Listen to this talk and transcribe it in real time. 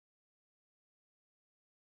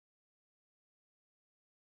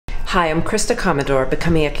Hi, I'm Krista Komondor,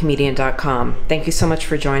 becomingacomedian.com. Thank you so much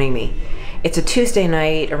for joining me. It's a Tuesday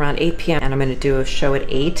night around 8 p.m. and I'm going to do a show at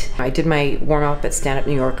 8. I did my warm-up at Stand Up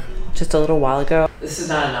New York just a little while ago. This is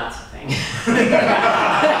not a Nazi thing.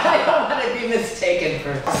 I don't want to be mistaken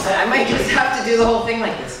for... I might just have to do the whole thing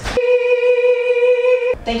like this.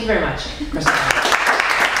 Thank you very much, Krista.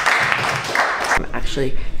 I'm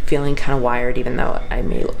actually feeling kind of wired, even though I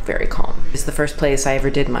may look very calm. It's the first place I ever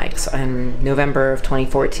did mics in November of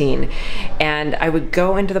 2014. And I would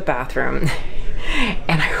go into the bathroom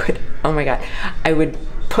and I would, oh my God, I would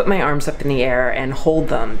put my arms up in the air and hold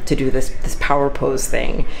them to do this power pose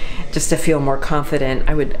thing, just to feel more confident.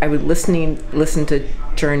 I would listen to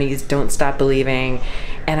Journey's Don't Stop Believing,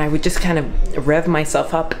 and I would just kind of rev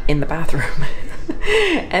myself up in the bathroom.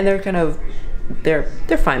 And they're kind of, they're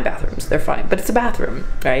fine bathrooms, they're fine, but it's a bathroom,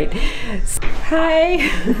 right? Hi.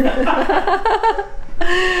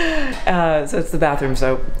 So it's the bathroom,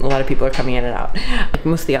 so a lot of people are coming in and out. Like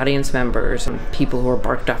most of the audience members and people who are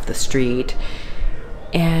barked off the street.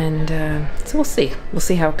 And so we'll see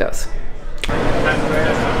how it goes.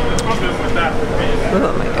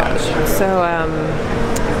 Oh my gosh.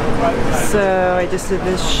 So I just did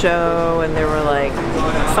this show and there were like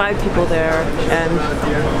 5 people there, and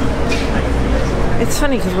it's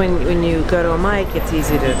funny because when you go to a mic, it's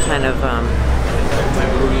easy to kind of I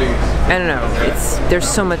don't know, there's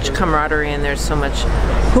so much camaraderie and there's so much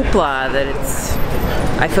hoopla that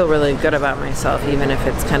I feel really good about myself, even if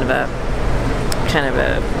it's kind of a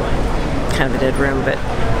dead room. But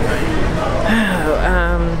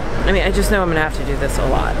I mean, I just know I'm gonna have to do this a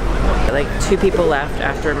lot. Like 2 people left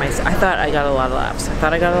after my set. I thought I got a lot of laughs.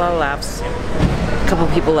 A couple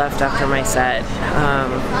people left after my set.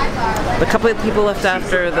 A couple of people left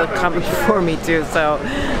after the comedy before me too. So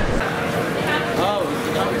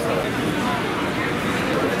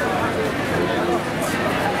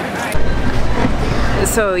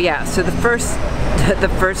yeah, so the first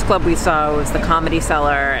club we saw was the Comedy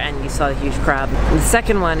Cellar, and you saw a huge crowd. The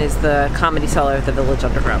second one is the Comedy Cellar at the Village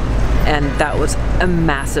Underground, and that was a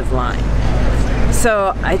massive line.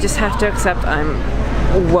 So I just have to accept I'm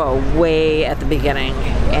way at the beginning,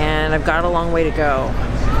 and I've got a long way to go.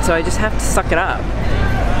 So I just have to suck it up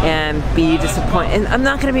and be disappointed. And I'm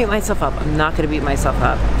not gonna beat myself up.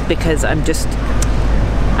 Because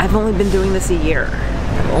I've only been doing this a year.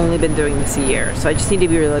 So I just need to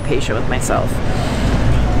be really patient with myself.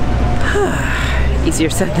 Easier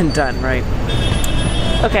said than done, right?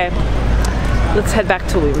 Okay, let's head back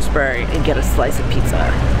to Williamsburg and get a slice of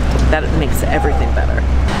pizza. That makes everything better.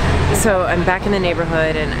 So I'm back in the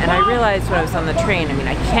neighborhood, and I realized when I was on the train, I mean,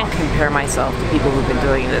 I can't compare myself to people who've been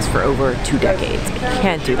doing this for over 2 decades. I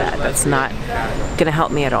can't do that. That's not gonna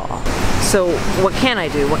help me at all. So what can I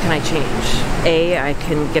do? What can I change? A, I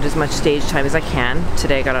can get as much stage time as I can.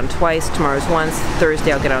 Today I got on twice, tomorrow's once,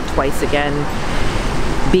 Thursday I'll get on twice again.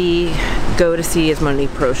 B, go to see as many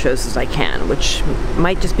pro shows as I can, which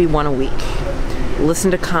might just be 1 a week.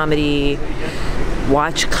 Listen to comedy,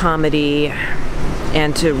 watch comedy,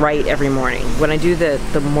 and to write every morning. When I do the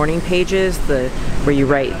morning pages, where you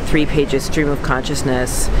write 3 pages stream of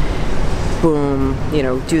consciousness, boom, you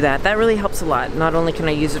know, do that. That really helps a lot. Not only can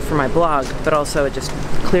I use it for my blog, but also it just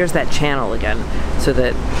clears that channel again so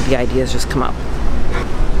that the ideas just come up.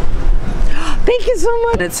 Thank you so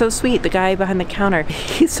much. It's so sweet. The guy behind the counter,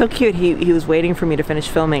 he's so cute. He was waiting for me to finish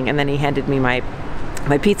filming, and then he handed me my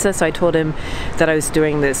pizza, so I told him that I was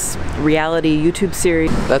doing this reality YouTube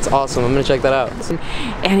series. That's awesome. I'm gonna check that out.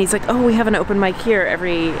 And he's like, oh, we have an open mic here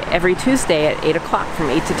every Tuesday at 8 o'clock from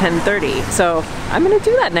 8 to 10:30. So I'm gonna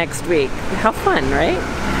do that next week. How fun, right?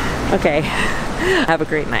 Okay. Have a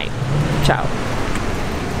great night. Ciao.